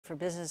for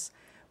business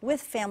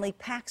with family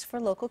packs for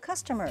local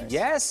customers.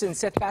 Yes, and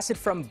Seth Bassett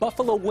from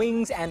Buffalo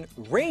Wings and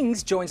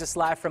Rings joins us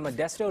live from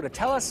Modesto to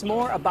tell us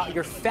more about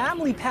your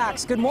family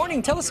packs. Good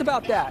morning. Tell us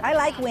about that. I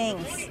like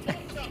wings.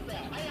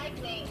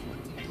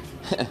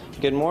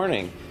 Good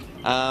morning.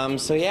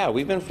 So yeah,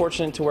 we've been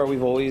fortunate to where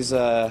we've always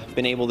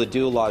been able to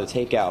do a lot of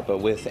takeout, but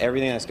with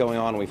everything that's going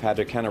on, we've had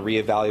to kind of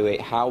reevaluate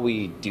how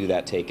we do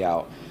that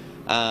takeout.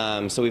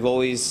 So we've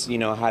always,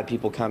 had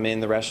people come in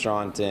the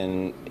restaurant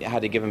and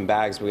had to give them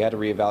bags, but we had to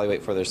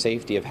reevaluate for their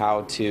safety of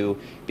how to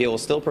be able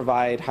to still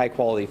provide high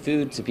quality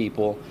food to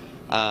people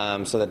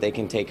so that they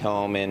can take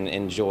home and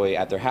enjoy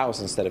at their house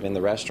instead of in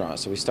the restaurant.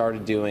 So we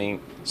started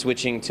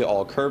switching to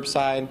all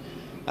curbside,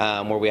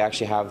 where we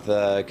actually have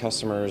the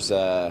customers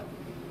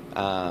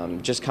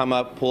just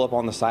pull up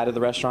on the side of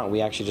the restaurant. We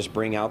actually just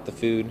bring out the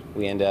food.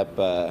 We end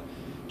up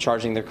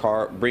charging their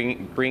car,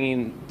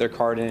 bringing their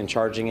card in and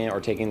charging it,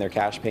 or taking their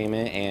cash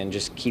payment, and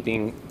just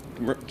keeping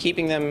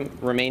them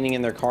remaining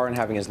in their car and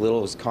having as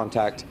little as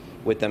contact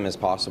with them as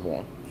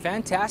possible.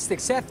 Fantastic.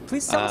 Seth,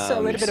 please tell us a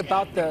little bit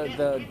about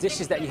the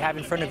dishes that you have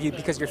in front of you,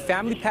 because your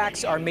family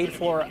packs are made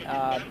for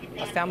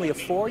a family of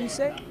 4, you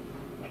say?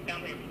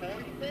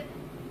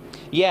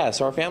 Yeah,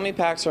 so our family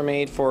packs are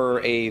made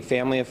for a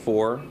family of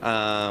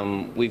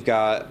 4. We've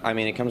got,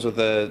 it comes with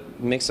a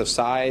mix of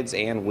sides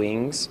and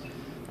wings.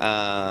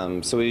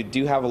 So we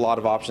do have a lot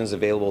of options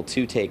available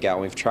to take out.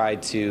 We've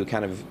tried to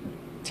kind of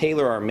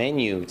tailor our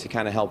menu to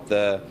kind of help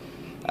the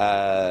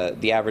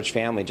average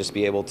family just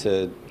be able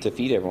to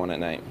feed everyone at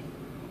night.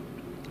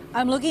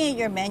 I'm looking at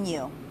your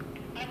menu.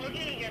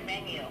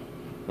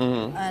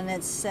 Mm-hmm. And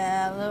it's,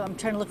 I'm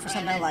trying to look for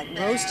something like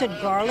roasted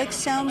garlic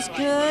sounds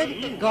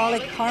good.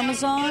 Garlic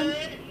parmesan.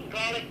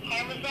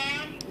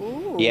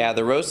 Ooh. Yeah,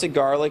 the roasted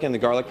garlic and the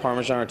garlic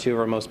parmesan are 2 of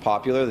our most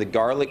popular. The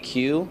garlic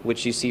Q,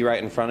 which you see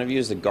right in front of you,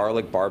 is the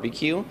garlic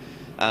barbecue.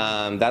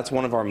 That's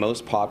one of our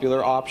most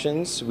popular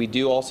options. We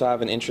do also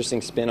have an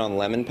interesting spin on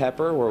lemon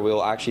pepper, where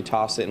we'll actually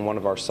toss it in one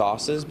of our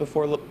sauces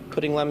before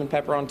putting lemon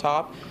pepper on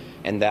top,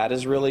 and that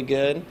is really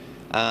good.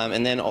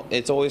 And then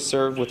it's always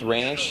served with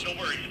ranch.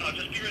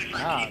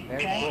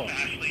 Very cool.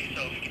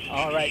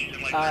 All right.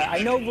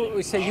 I know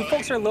you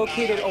folks are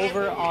located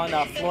over on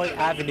Floyd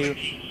Avenue.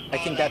 I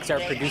think that's our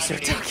producer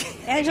talking.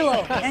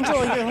 Angelo,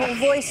 your whole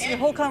voice, your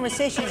whole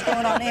conversation is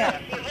going on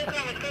air.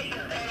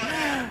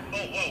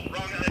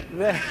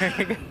 There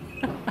you go.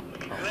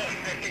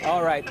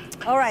 All right.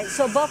 All right,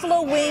 so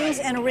Buffalo Wings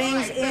and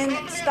Rings in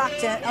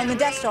Stockton,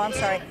 Modesto, I'm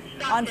sorry,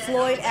 on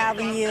Floyd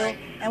Avenue.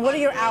 And what are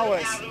your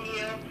hours?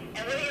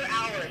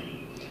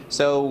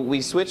 So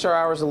we switched our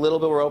hours a little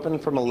bit. We're open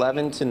from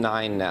 11 to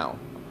 9 now,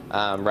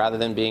 rather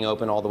than being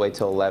open all the way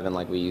till 11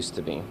 like we used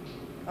to be.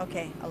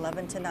 Okay,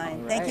 11 to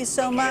 9. Right. Thank you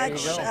so much, You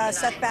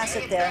Seth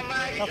Bassett there,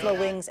 Buffalo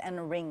Wings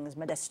and Rings,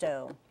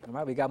 Modesto. All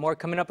right, we got more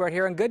coming up right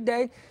here on Good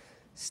Day.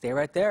 Stay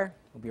right there.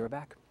 We'll be right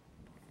back.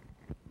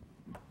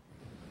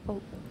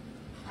 Oh.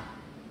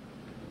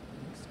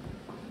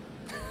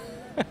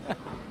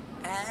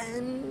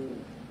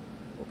 And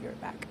we'll be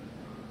right back.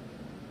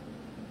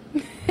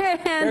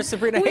 There's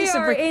Sabrina. We Hey,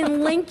 Sabrina. are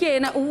in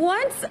Lincoln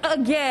once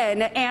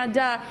again,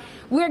 and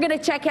we're going to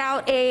check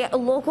out a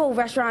local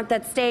restaurant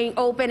that's staying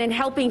open and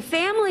helping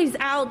families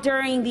out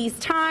during these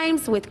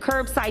times with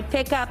curbside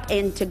pickup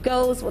and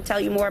to-goes. We'll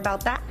tell you more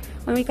about that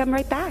when we come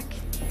right back.